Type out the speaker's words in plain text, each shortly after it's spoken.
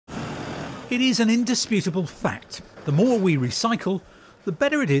It is an indisputable fact. The more we recycle, the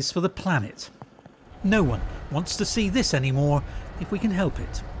better it is for the planet. No one wants to see this anymore if we can help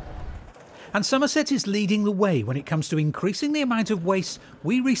it. And Somerset is leading the way when it comes to increasing the amount of waste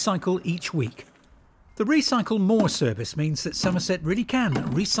we recycle each week. The Recycle More service means that Somerset really can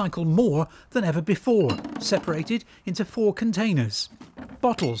recycle more than ever before, separated into 4 containers: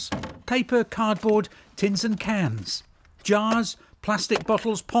 bottles, paper, cardboard, tins and cans, jars, plastic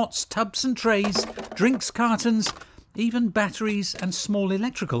bottles, pots, tubs and trays, drinks cartons, even batteries and small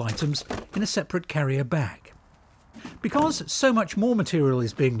electrical items in a separate carrier bag. Because so much more material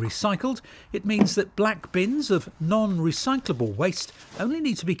is being recycled, it means that black bins of non-recyclable waste only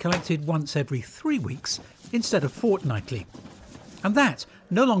need to be collected once every 3 weeks instead of fortnightly. And that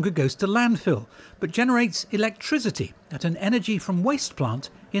no longer goes to landfill, but generates electricity at an energy from waste plant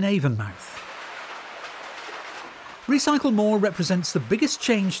in Avonmouth. Recycle More represents the biggest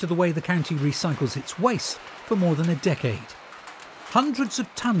change to the way the county recycles its waste for more than a decade. Hundreds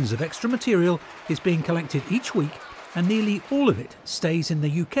of tonnes of extra material is being collected each week, and nearly all of it stays in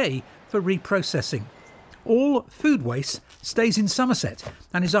the UK for reprocessing. All food waste stays in Somerset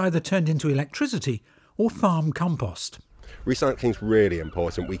and is either turned into electricity or farm compost. Recycling is really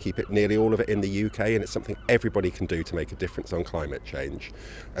important. We keep it, nearly all of it, in the UK, and it's something everybody can do to make a difference on climate change.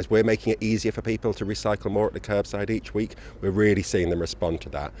 As we're making it easier for people to recycle more at the curbside each week, we're really seeing them respond to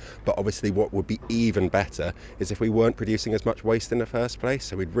that. But obviously what would be even better is if we weren't producing as much waste in the first place.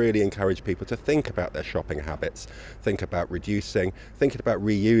 So we'd really encourage people to think about their shopping habits, think about reducing, thinking about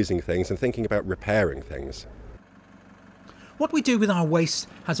reusing things and thinking about repairing things. What we do with our waste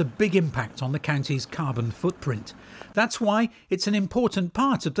has a big impact on the county's carbon footprint. That's why it's an important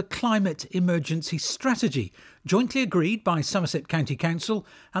part of the Climate Emergency Strategy, jointly agreed by Somerset County Council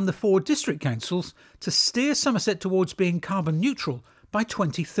and the 4 district councils to steer Somerset towards being carbon neutral by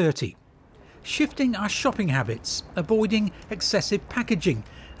 2030. Shifting our shopping habits, avoiding excessive packaging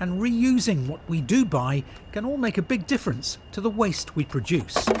and reusing what we do buy can all make a big difference to the waste we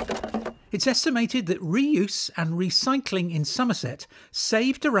produce. It's estimated that reuse and recycling in Somerset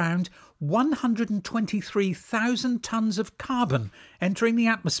saved around 123,000 tonnes of carbon entering the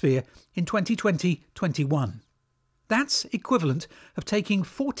atmosphere in 2020-21. That's equivalent of taking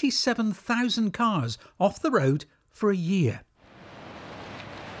 47,000 cars off the road for a year.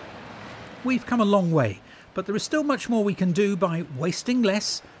 We've come a long way, but there is still much more we can do by wasting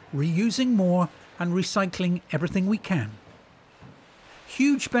less, reusing more and recycling everything we can.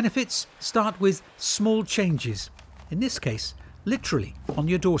 Huge benefits start with small changes, in this case, literally on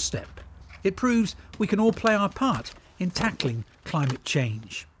your doorstep. It proves we can all play our part in tackling climate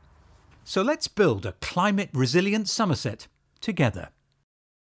change. So let's build a climate-resilient Somerset together.